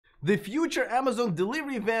The future Amazon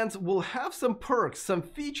delivery vans will have some perks, some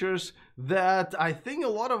features that I think a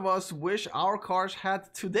lot of us wish our cars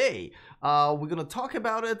had today. We're gonna talk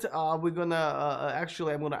about it. We're gonna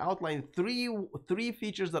actually, I'm gonna outline three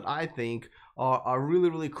features that I think are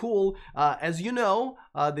really cool. As you know,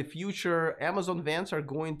 the future Amazon vans are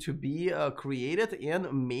going to be created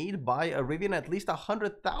and made by Rivian, at least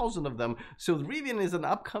 100,000 of them. So Rivian is an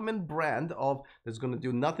upcoming brand that's going to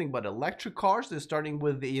do nothing but electric cars. They're starting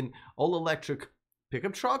with an all-electric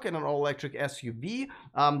pickup truck and an all-electric SUV.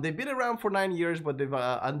 They've been around for 9 years, but they've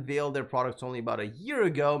unveiled their products only about a year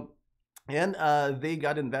ago. And they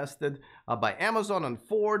got invested by Amazon and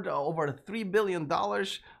Ford over $3 billion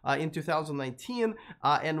in 2019.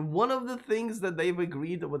 And one of the things that they've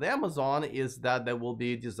agreed with Amazon is that they will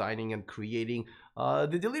be designing and creating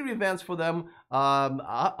the delivery vans for them,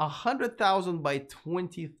 100,000 by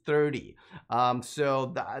 2030.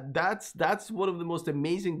 So that's one of the most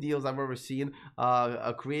amazing deals I've ever seen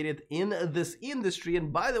created in this industry.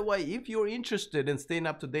 And by the way, if you're interested in staying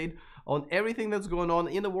up to date on everything that's going on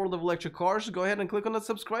in the world of electric cars, go ahead and click on the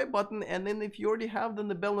subscribe button, and then if you already have, then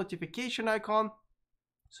the bell notification icon,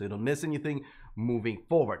 so you don't miss anything moving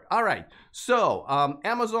forward. All right, so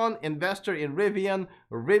Amazon investor in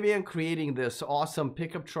Rivian creating this awesome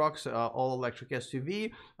pickup trucks, all electric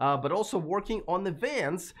SUV, but also working on the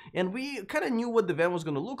vans. And we kind of knew what the van was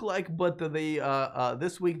going to look like, but they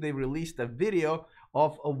this week they released a video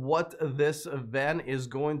of what this van is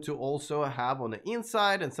going to also have on the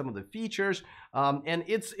inside and some of the features. And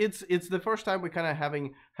it's the first time we're kind of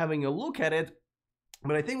having a look at it.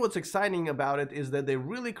 But I think what's exciting about it is that they're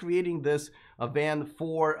really creating this van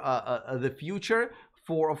for the future,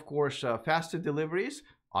 for, of course, faster deliveries.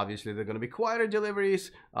 Obviously, they're going to be quieter deliveries,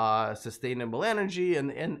 sustainable energy,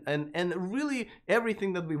 and really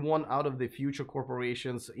everything that we want out of the future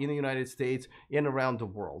corporations in the United States and around the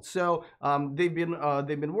world. So they've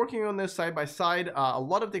been working on this side by side. A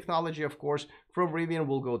lot of technology, of course, from Rivian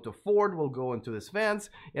will go to Ford, will go into this vans,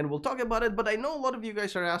 and we'll talk about it. But I know a lot of you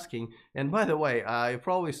guys are asking, and by the way, I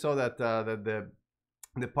probably saw that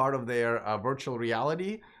the part of their virtual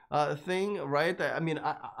reality thing, right? I mean,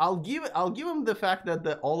 I'll give them the fact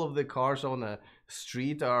that all of the cars on the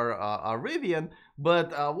street are Rivian,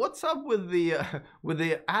 but what's up with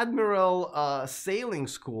the Admiral sailing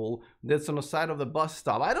school that's on the side of the bus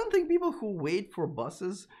stop? I don't think people who wait for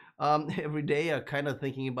buses every day are kind of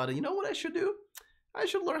thinking about it. You know what I should do? I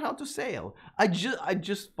should learn how to sail. I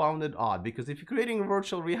just found it odd, because if you're creating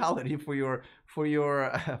virtual reality for your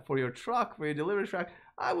truck, for your delivery truck,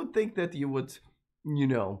 I would think that you would, you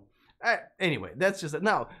know. Anyway, that's just it.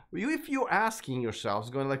 Now, if you're asking yourselves,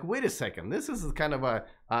 going like, wait a second, this is kind of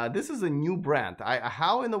this is a new brand.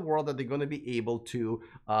 How in the world are they going to be able to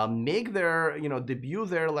make their, debut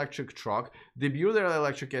their electric truck, debut their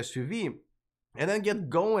electric SUV, and then get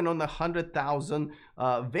going on the 100,000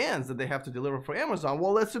 vans that they have to deliver for Amazon?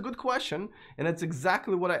 Well, that's a good question, and that's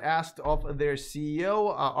exactly what I asked of their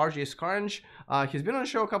CEO, RJ Scaringe. He's been on the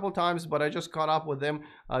show a couple of times, but I just caught up with him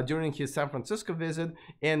during his San Francisco visit,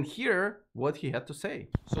 and here what he had to say.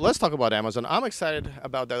 So let's talk about Amazon. I'm excited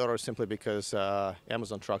about that order simply because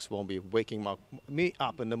Amazon trucks won't be waking me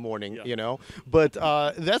up in the morning, But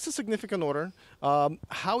that's a significant order.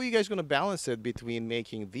 How are you guys going to balance it between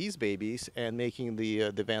making these babies and making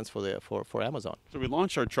the vans for Amazon? So we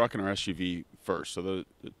launched our truck and our SUV first. So the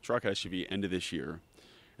truck and SUV end of this year,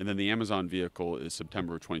 and then the Amazon vehicle is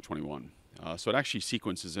September 2021. So it actually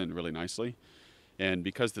sequences in really nicely. And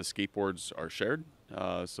because the skateboards are shared,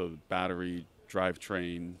 so the battery,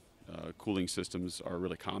 drivetrain, cooling systems are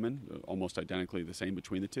really common, almost identically the same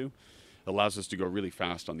between the two, allows us to go really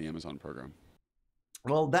fast on the Amazon program.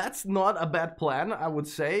 Well, that's not a bad plan, I would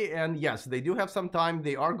say. And yes, they do have some time.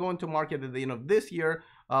 They are going to market at the end of this year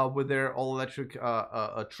with their all-electric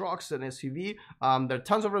trucks and SUV. There are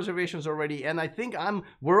tons of reservations already, and I think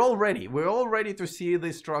we're all ready. We're all ready to see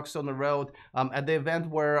these trucks on the road. At the event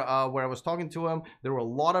where I was talking to them, there were a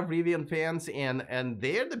lot of Rivian fans, and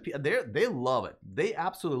they love it. They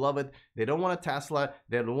absolutely love it. They don't want a Tesla.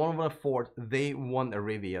 They don't want a Ford. They want a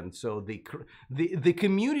Rivian. So the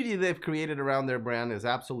community they've created around their brand is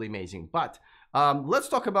absolutely amazing. But let's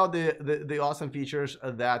talk about the awesome features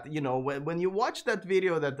that, when you watch that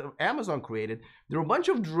video that Amazon created, there were a bunch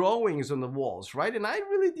of drawings on the walls, right? And I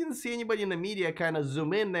really didn't see anybody in the media kind of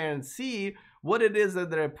zoom in there and see what it is that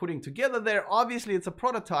they're putting together there. Obviously, it's a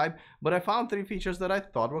prototype, but I found 3 features that I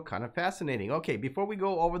thought were kind of fascinating. Okay, before we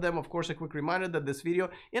go over them, of course, a quick reminder that this video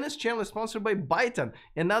and this channel is sponsored by Byton,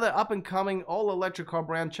 another up-and-coming all-electric car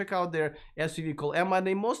brand. Check out their SUV called Emma.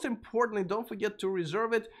 And most importantly, don't forget to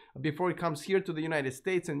reserve it before it comes here to the United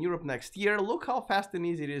States and Europe next year. Look how fast and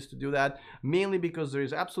easy it is to do that, mainly because there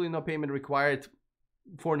is absolutely no payment required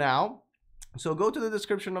for now. So go to the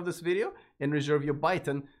description of this video and reserve your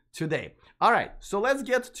Byton today. All right, so let's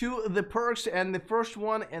get to the perks, and the first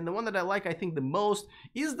one, and the one that I like, I think the most,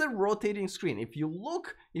 is the rotating screen. If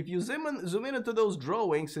you zoom in into those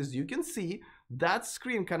drawings, as you can see, that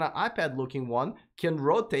screen, kind of iPad looking one, can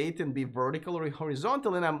rotate and be vertical or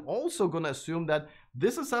horizontal. And I'm also going to assume that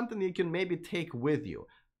this is something you can maybe take with you.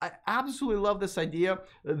 I absolutely love this idea.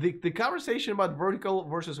 The conversation about vertical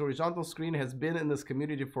versus horizontal screen has been in this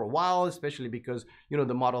community for a while, especially because, you know,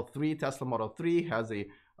 the Model 3, Tesla Model 3 has a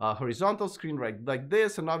horizontal screen right like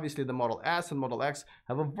this, and obviously the Model S and Model X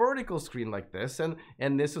have a vertical screen like this,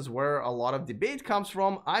 and this is where a lot of debate comes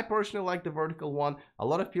from. I personally like the vertical one. A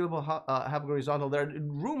lot of people have horizontal. There are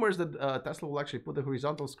rumors that Tesla will actually put the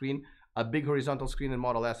horizontal screen, a big horizontal screen in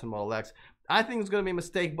Model S and Model X. I think it's going to be a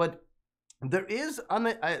mistake, but there is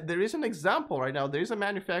an example right now. There is a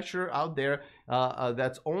manufacturer out there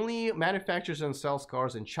that's only manufactures and sells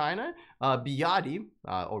cars in China, BYD,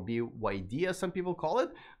 or BYD as some people call it.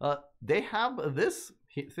 They have this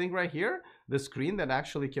thing right here, the screen that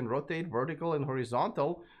actually can rotate vertical and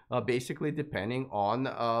horizontal, basically depending on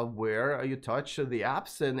where you touch the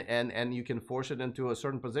apps, and you can force it into a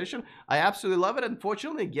certain position. I absolutely love it.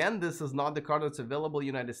 Unfortunately, again, this is not the car that's available in the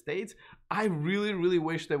United States. I really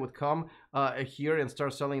wish they would come here and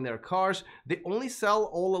start selling their cars. They only sell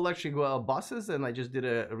all electric buses, and I just did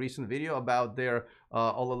a recent video about their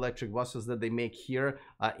all electric buses that they make here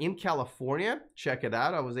in California. Check it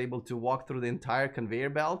out. I was able to walk through the entire conveyor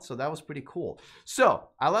belt, so that was pretty cool. So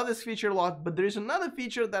I love this feature a lot, but there's another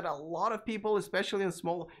feature that a lot of people, especially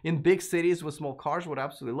in big cities with small cars, would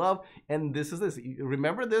absolutely love, and this is this.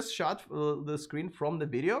 Remember this shot, the screen from the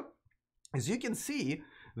video? As you can see,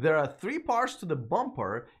 there are 3 parts to the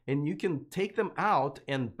bumper, and you can take them out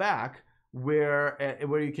and back where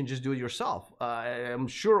you can just do it yourself. I'm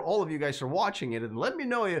sure all of you guys are watching it, and let me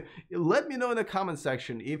know in the comment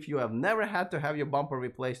section if you have never had to have your bumper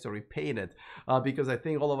replaced or repainted, because I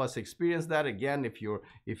think all of us experience that. Again, if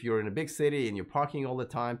you're in a big city and you're parking all the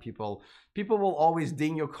time, people will always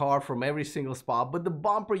ding your car from every single spot, but the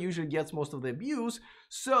bumper usually gets most of the abuse.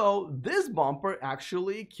 So this bumper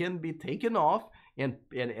actually can be taken off,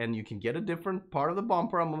 and you can get a different part of the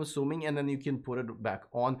bumper, I'm assuming, and then you can put it back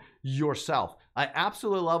on yourself. I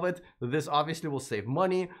absolutely love it. This obviously will save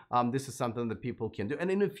money. This is something that people can do,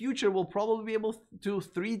 and in the future we'll probably be able to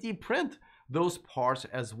 3D print those parts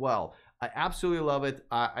as well. I absolutely love it.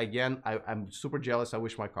 Again, I'm super jealous. I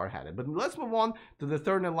wish my car had it. But let's move on to the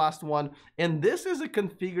third and last one, and this is a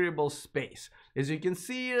configurable space. As you can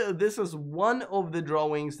see, this is one of the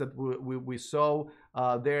drawings that we saw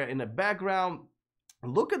there in the background.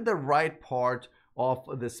 Look at the right part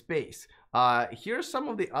of the space. Here's some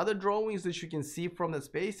of the other drawings that you can see from the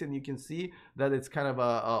space, and you can see that it's kind of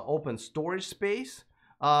a open storage space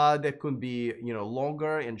that could be, you know,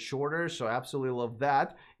 longer and shorter. So absolutely love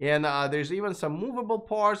that. And there's even some movable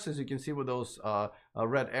parts, as you can see, with those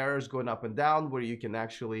red arrows going up and down, where you can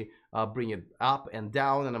actually bring it up and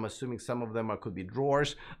down, and I'm assuming some of them could be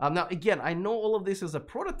drawers. Now again, I know all of this is a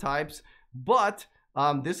prototypes, but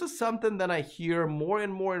this is something that I hear more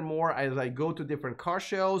and more as I go to different car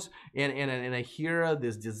shows, and I hear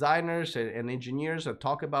these designers and engineers that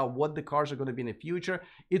talk about what the cars are going to be in the future.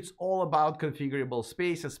 It's all about configurable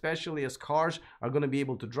space, especially as cars are going to be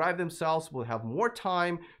able to drive themselves. We'll have more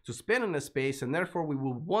time to spend in the space, and therefore we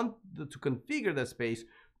will want to configure the space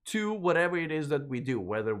to whatever it is that we do,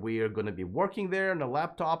 whether we are going to be working there on a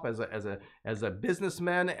laptop as a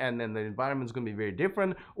businessman, and then the environment is going to be very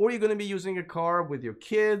different, or you're going to be using a car with your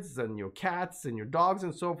kids and your cats and your dogs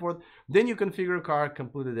and so forth, then you configure a car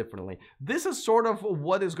completely differently. This is sort of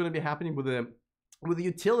what is going to be happening with the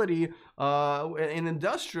utility in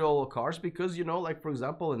industrial cars, because, you know, like for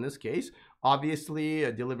example in this case,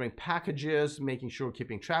 obviously delivering packages, making sure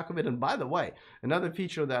keeping track of it. And by the way, another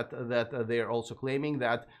feature that they are also claiming,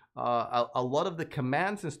 that a lot of the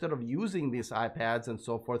commands, instead of using these iPads and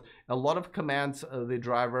so forth, a lot of commands the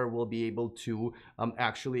driver will be able to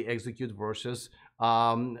actually execute versus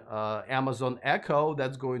Amazon Echo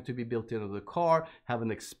that's going to be built into the car, have an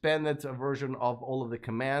expanded version of all of the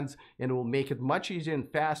commands, and it will make it much easier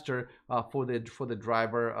and faster for the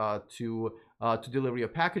driver to to deliver your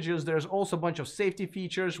packages. There's also a bunch of safety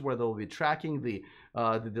features where they'll be tracking the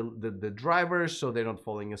drivers so they're not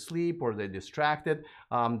falling asleep or they're distracted.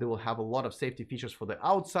 They will have a lot of safety features for the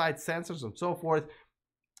outside sensors and so forth.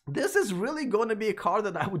 This is really going to be a car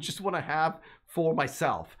that I would just want to have for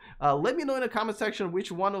myself. Let me know in the comment section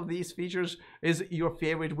which one of these features is your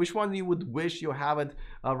favorite, which one you would wish you have it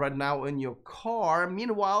right now in your car.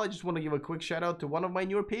 Meanwhile, I just want to give a quick shout out to one of my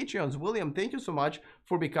newer Patreons. William, thank you so much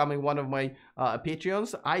for becoming one of my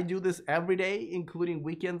Patreons. I do this every day, including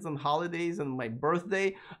weekends and holidays and my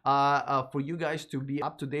birthday, for you guys to be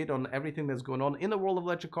up to date on everything that's going on in the world of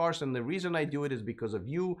electric cars. And the reason I do it is because of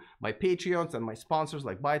you, my Patreons, and my sponsors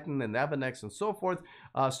like Byton and Avanex and so forth.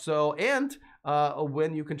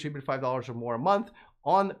 When you contribute $5 or more a month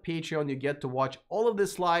on Patreon, you get to watch all of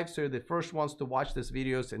this live, so you're the first ones to watch these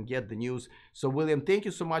videos and get the news. So William, thank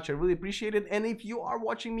you so much. I really appreciate it. And if you are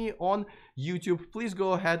watching me on YouTube, please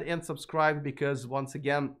go ahead and subscribe, because once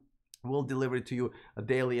again, we'll deliver it to you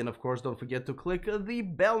daily. And of course, don't forget to click the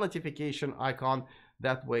bell notification icon.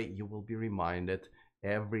 That way you will be reminded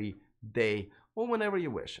every day or whenever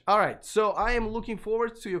you wish. All right, so I am looking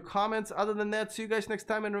forward to your comments. Other than that, see you guys next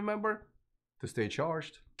time, and remember to stay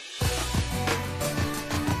charged.